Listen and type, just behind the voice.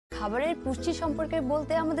খাবারের পুষ্টি সম্পর্কে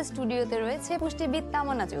বলতে আমাদের স্টুডিওতে রয়েছে পুষ্টিবিদ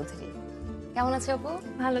তামান্না চৌধুরী। কেমন আছো আপু?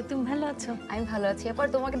 ভালো, তুমি ভালো আছো? আমি ভালো আছি। আপু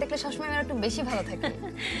তোমাকে দেখলে সবসময় আমার একটু বেশি ভালো থাকে।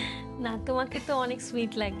 না, তোমাকে তো অনেক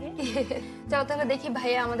সুইট লাগে। চলো তাহলে দেখি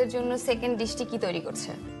ভাইয়া আমাদের জন্য সেকেন্ড ডিশটি কি তৈরি করছে।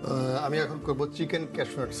 আমি এখন করব চিকেন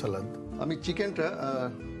ক্যাশনাট সালাদ। আমি চিকেনটা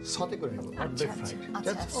সতে করে নেব, not deep fry,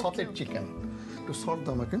 just sautéed chicken. একটু সল্ট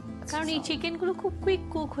দাও আমাকে, কারণ এই চিকেনগুলো খুব কুইক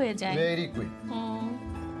কুক হয়ে যায়। Very quick.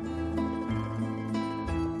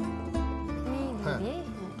 হ্যাঁ,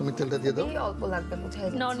 তুমি তেলটা দিয়ে দাও। এই অল্প লাগবে বোঝাই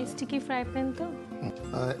যাচ্ছে। নন স্টিকি ফ্রাই প্যান তো।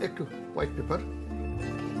 একটু হোয়াইট পেপার,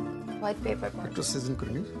 হোয়াইট পেপার, একটু সিজন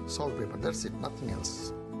করে নিই, salt paper, that's it, nothing else.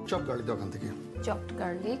 Chop garlic দোকান থেকে, চপড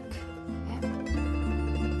গার্লিক।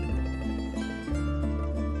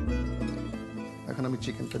 এখন আমি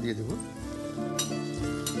চিকেনটা দিয়ে দেব।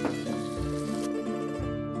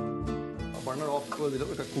 বার্নার অফ করে দিলে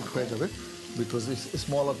ওটা কুক হয়ে যাবে, because it's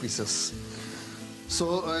smaller pieces. So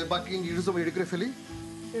বাকি ইনগ্রিডিয়েন্টস আমি রেডি করে ফেলি।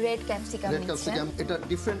 রেড ক্যাপসিকাম, এটা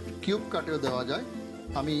ডিফারেন্ট কিউব কাটেও দেওয়া যায়,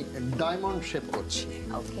 আমি ডায়মন্ড শেপ করছি।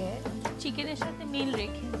 ওকে, চিকেনের সাথে মিল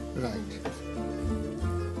রেখে। রাইট,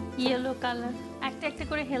 ইয়েলো কালার, একটা একটা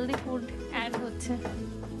করে হেলদি ফুড অ্যাড হচ্ছে।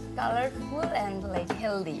 Colourful and like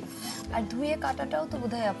healthy. আর ধুয়ে কাটাটাও তো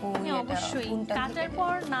বোধহয় আপু অবশ্যই কাটার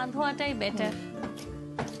পর না ধোয়াটাই বেটার।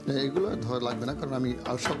 এগুলো ধোয়া লাগবে না, কারণ আমি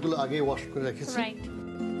সবগুলো আগে ওয়াশ করে রেখেছি। রাইট।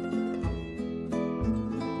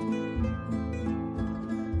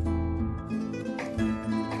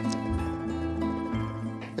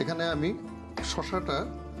 এখানে আমি শসাটা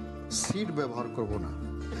সিড ব্যবহার করব না,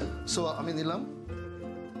 সো আমি নিলাম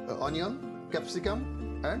অনিয়ন, ক্যাপসিকাম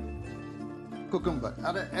অ্যান্ড কুকুম্বার,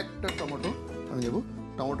 আর একটা টমেটো আমি নেব।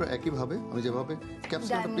 টমেটো একইভাবে আমি যেভাবে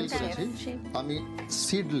ক্যাপসিকামটা পিল করেছি, আমি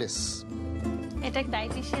সিডলেস। এটা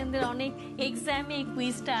ডায়েটিশিয়ানদের অনেক এক্সামে এই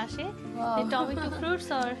কুইজটা আসে, tomato fruits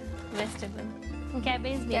or vegetable.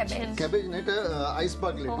 Cabbage দিচ্ছেন? ক্যাবেজ না, এটা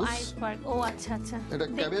আইসবার্গ লেটুস। ও আইসবার্গ, ও আচ্ছা আচ্ছা। এটা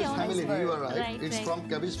cabbage family, you R right, it's from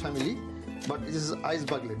cabbage family, but it is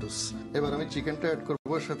iceberg lettuce. এবার আমি চিকেনটা অ্যাড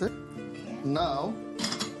করব এর সাথে। নাও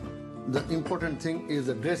the important thing is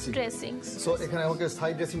the dressing. So এখানে আমাকে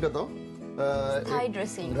সাইড ড্রেসিংটা দাও। Side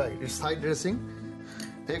dressing, right, it's side dressing.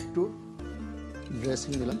 একটু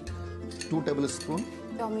ড্রেসিং দিলাম, 2 টেবিল স্পুন।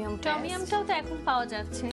 টমিয়ামটাও তো এখন পাওয়া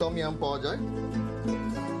যাচ্ছে। টমিয়াম পাওয়া যায়।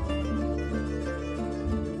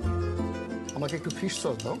 আমাকে একটু ফিশ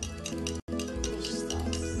সস দাও। ফিশ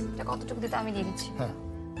সস এটা কতটুকু দিতে আমি দিয়ে দিচ্ছি। হ্যাঁ,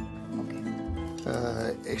 ওকে।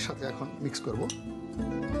 এর সাথে এখন মিক্স করব।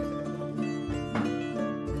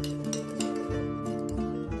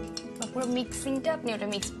 পুরো মিক্সিংটা আপনি ওটা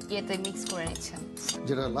মিক্স করে নিচ্ছেন।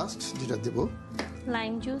 যেটা লাস্ট যেটা দেব,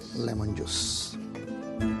 লাইম জুস, লেমন জুস।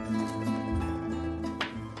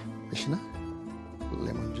 বেশি না,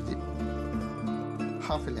 লেমন যদি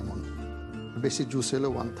হাফ এ লেমন, বেশি জুস হলে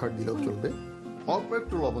 1/3 দিলেও চলবে। অল্প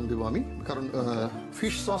একটু লবণ দেবো আমি, কারণ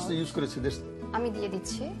ফিশ সস ইউজ করেছি। আমি দিয়ে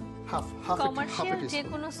দিচ্ছি হাফ কমার্শিয়াল যে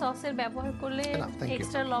কোনো সসের ব্যবহার করলে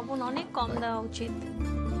এক্সট্রা লবণ অনেক কম দেওয়া উচিত।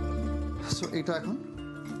 সো এটা এখন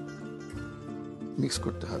মিক্স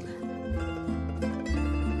করতে হবে।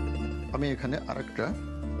 আমি এখানে আরেকটা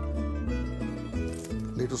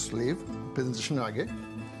লেটুস লিভ প্রেজেন্টেশনের আগে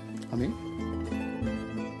আমি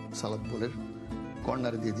সালাদ বোলের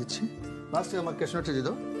কর্নারে দিয়ে দিচ্ছি। লাস্টে আমার ক্যাশনাটটা দিয়ে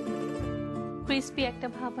দাও, ক্রিসপি একটা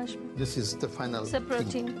ভাব আসবে। This is the final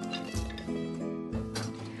protein.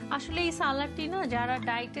 আসলে এই সালাডটি না যারা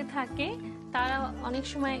ডায়েটে থাকে তারা অনেক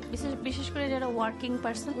সময়, বিশেষ করে যারা ওয়ার্কিং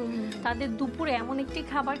পারসন, তাদের দুপুরে এমন একটি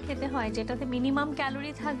খাবার খেতে হয় যেটাতে মিনিমাম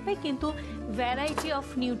ক্যালোরি থাকবে কিন্তু ভ্যারাইটি অফ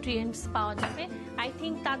নিউট্রিয়েন্টস পাওয়া যাবে। আই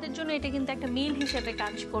থিঙ্ক তাদের জন্য এটা কিন্তু একটা মিল হিসেবে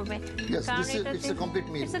কাজ করবে, কারণ এটা it's a complete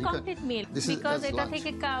mill, because এটা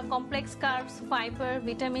থেকে complex carbs, fibre,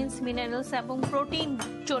 vitamins, minerals এবং প্রোটিন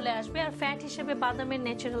চলে আসবে, আর ফ্যাট হিসেবে বাদামের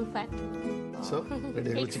natural fat. So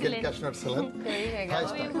ready chicken cashew nut salad.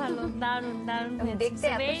 খুবই ভালো, দারুণ হয়েছে, দেখতে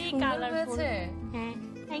এত সুন্দর হয়েছে। হ্যাঁ,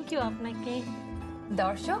 থ্যাংক ইউ আপনাকে।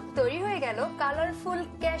 দর্শক, তৈরি হয়ে গেল কালারফুল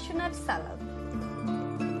ক্যাশনাট সালাদ।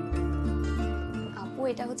 আপু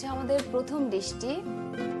এটা হচ্ছে আমাদের প্রথম ডিশটি,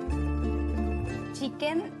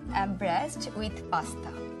 chicken breast with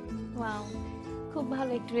pasta. Wow, খুব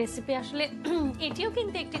ভালো একটি রেসিপি। আসলে এটিও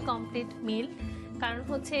কিন্তু একটি কমপ্লিট মিল, কারণ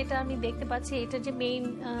হচ্ছে এটা আমি দেখতে পাচ্ছি এটা যে মেইন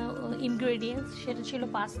ইনগ্রেডিয়েন্টস সেটা ছিল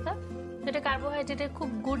পাস্তা। এটা কার্বোহাইড্রেটের খুব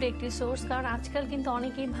গুড একটি সোর্স, কারণ আজকাল কিন্তু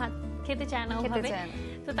অনেকেই ভাত খেতে চায় না ওভাবে,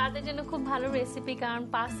 তো তাদের জন্য খুব ভালো রেসিপি, কারণ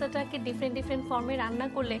পাস্তাটাকে ডিফারেন্ট ফর্মে রান্না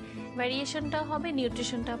করলে ভ্যারিয়েশনটা হবে,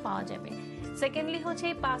 নিউট্রিশনটা পাওয়া যাবে। সেকেন্ডলি হচ্ছে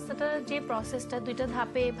এই পাস্তাটার যে প্রসেসটা 2টা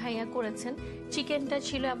ধাপে ভাইয়া করেছেন, চিকেনটা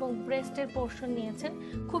ছিল এবং ব্রেস্টের পোর্শন নিয়েছেন,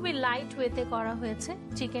 খুবই লাইট ওয়েতে করা হয়েছে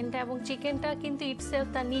চিকেনটা, এবং চিকেনটা কিন্তু ইটসেলফ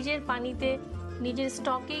তার নিজের পানিতে নিজের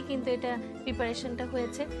স্টকেই কিন্তু এটা প্রিপারেশনটা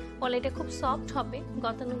হয়েছে, ফলে এটা খুব সফট হবে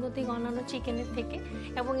গতানুগতিক অন্যান্য চিকেনের থেকে,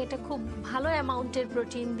 এবং এটা খুব ভালো অ্যামাউন্টের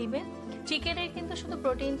প্রোটিন দিবে। চিকেনের কিন্তু শুধু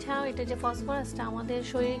প্রোটিন ছাড়াও এটা যে ফসফরাসটা আমাদের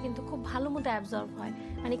শরীরে কিন্তু খুব ভালো মতো অ্যাবজর্ব হয়,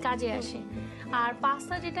 মানে কাজে আসে। আর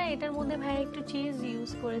পাস্তা যেটা, এটার মধ্যে ভাই একটু চিজ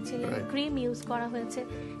ইউজ করেছিলেন, ক্রিম ইউজ করা হয়েছে,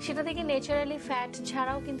 সেটা থেকে ন্যাচারালি ফ্যাট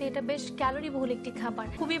ছাড়াও কিন্তু এটা বেশ ক্যালোরি বহুল একটি খাবার,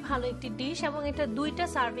 খুবই ভালো একটি ডিশ। এবং এটা 2টা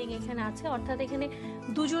সার্ভিং এখানে আছে, অর্থাৎ এখানে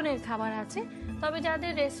 2 জনের খাবার আছে। তবে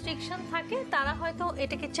যাদের রেস্ট্রিকশন থাকে তারা হয়তো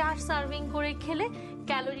এটাকে 4 সার্ভিং করে খেলে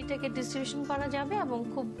ক্যালোরিটাকে ডিস্ট্রিবিউশন করা যাবে, এবং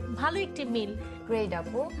খুব ভালো একটি মিল। গ্রেট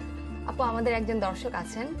আপু। আপু, আমাদের একজন দর্শক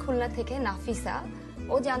আছেন খুলনা থেকে, নাফিসা।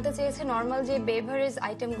 ও জানতে চেয়েছে নর্মাল যে বেভারেজ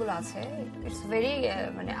আইটেমগুলো আছে ইটস ভেরি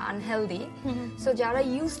মানে আনহেলদি, সো যারা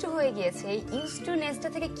ইউজ টু হয়ে গিয়েছে এই ইউজ টু নেসটা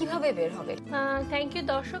থেকে কিভাবে বের হবে? থ্যাংক ইউ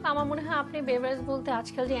দর্শক। আমার মনে হয় আপনি বেভারেজ বলতে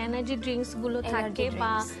আজকাল যে এনার্জি ড্রিঙ্কস গুলো থাকে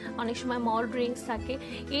বা অনেক সময় মল ড্রিঙ্কস থাকে,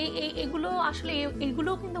 এগুলো আসলে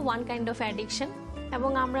এগুলো কিন্তু ওয়ান কাইন্ড অফ অ্যাডিকশন।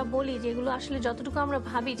 এবং আমরা বলি যে এগুলো আসলে যতটুকু আমরা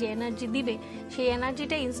ভাবি যে এনার্জি দিবে, সেই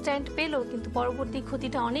এনার্জিটা ইনস্ট্যান্ট পেলেও কিন্তু পরবর্তী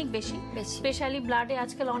ক্ষতিটা অনেক বেশি। স্পেশালি ব্লাডে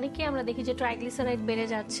আজকাল অনেকেই আমরা দেখি যে ট্রাইগ্লিসারাইড বেড়ে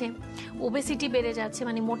যাচ্ছে, ওবেসিটি বেড়ে যাচ্ছে,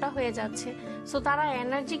 মানে মোটা হয়ে যাচ্ছে। সো তারা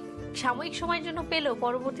এনার্জি সাময়িক সময়ের জন্য পেলেও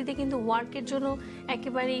পরবর্তীতে কিন্তু ওয়ার্কের জন্য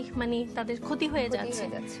একেবারেই মানে তাদের ক্ষতি হয়ে যাচ্ছে।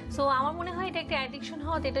 সো আমার মনে হয় এটা একটা অ্যাডিকশন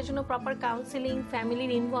হওয়াতে এটার জন্য প্রপার কাউন্সিলিং,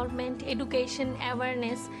 ফ্যামিলির ইনভলভমেন্ট, এডুকেশন,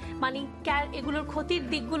 অ্যাওয়ারনেস, মানে এগুলোর ক্ষতির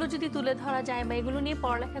দিকগুলো যদি তুলে ধরা যায় বা এগুলো নিয়ে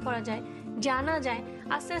পড়ালেখা করা যায়, জানা যায়,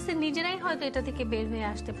 আস্তে আস্তে নিজেরাই হয়তো এটা থেকে বের হয়ে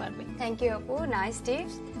আসতে পারবে। থ্যাংক ইউ আপু, নাইস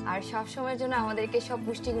টিপস। আর সব সময়ের জন্য আমাদেরকে সব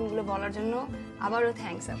পুষ্টিগুণগুলো বলার জন্য আবারও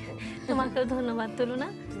থ্যাঙ্কস আপু। তোমাকেও ধন্যবাদ তুলনা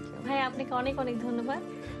ভাই, আপনাকে অনেক অনেক ধন্যবাদ।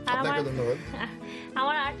 আর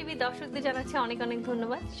আমার আরটিভি দর্শকদের জানাচ্ছি অনেক অনেক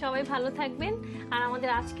ধন্যবাদ। সবাই ভালো থাকবেন, আর আমাদের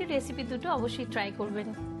আজকের রেসিপি দুটো অবশ্যই ট্রাই করবেন।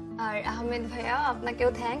 আর আহমেদ ভাইয়া, আপনাকেও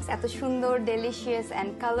থ্যাঙ্কস এত সুন্দর, ডেলিশিয়াস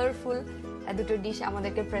অ্যান্ড কালারফুল দুটো ডিশ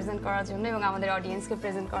আমাদেরকে প্রেজেন্ট করার জন্য এবং আমাদের অডিয়েন্সকে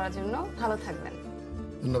প্রেজেন্ট করার জন্য। ভালো থাকবেন।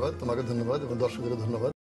 ধন্যবাদ, তোমাকে ধন্যবাদ এবং দর্শকদের ধন্যবাদ।